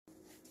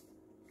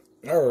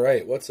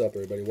Alright, what's up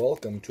everybody?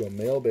 Welcome to a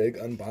mailbag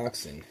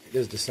unboxing. It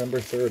is December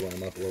 3rd when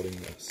I'm uploading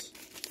this,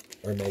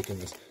 or making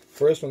this.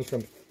 First one's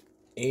from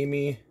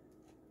Amy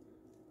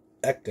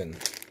Ecton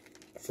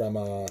from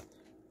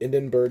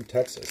Edinburgh,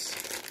 Texas.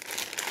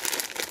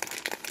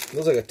 It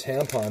looks like a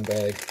tampon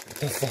bag. What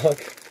the fuck?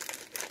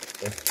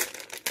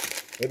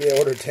 Maybe I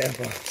ordered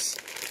tampons.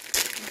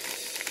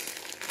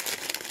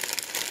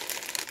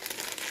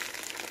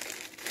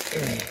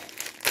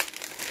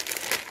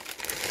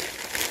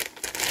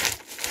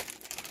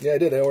 Yeah, I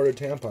did. I ordered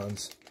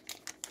tampons.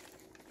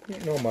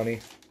 No money.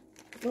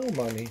 No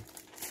money.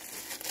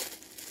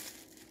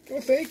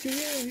 Oh, thank you.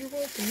 Yeah, you're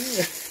welcome.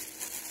 Yeah.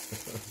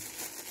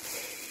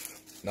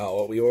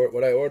 No,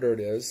 what I ordered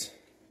is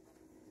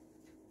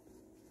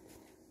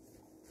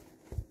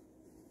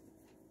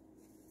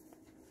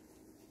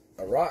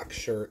a rock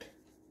shirt.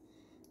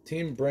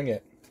 Team Bring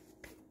It.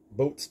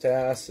 Boots to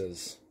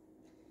asses.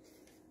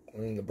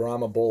 And the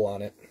Brahma Bull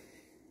on it.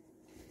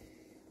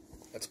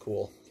 That's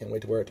cool. Can't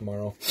wait to wear it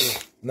tomorrow.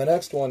 And the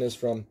next one is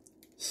from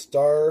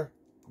Star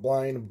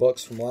Blind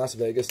Books from Las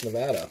Vegas,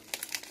 Nevada.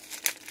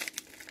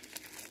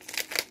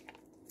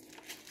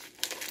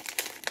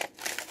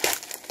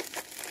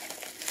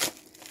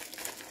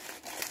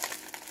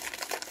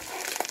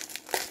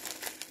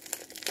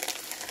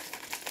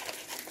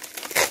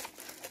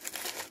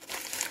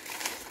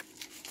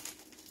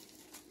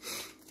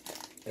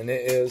 And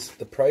it is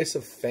The Price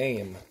of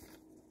Fame.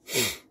 The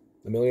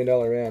 $1 Million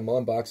Man.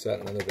 We'll unbox that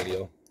in another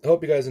video. I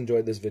hope you guys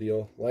enjoyed this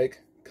video.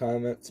 Like,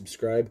 comment,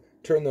 subscribe,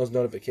 turn those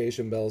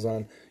notification bells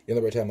on. You'll know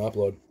every time I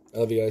upload. I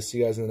love you guys. See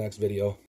you guys in the next video.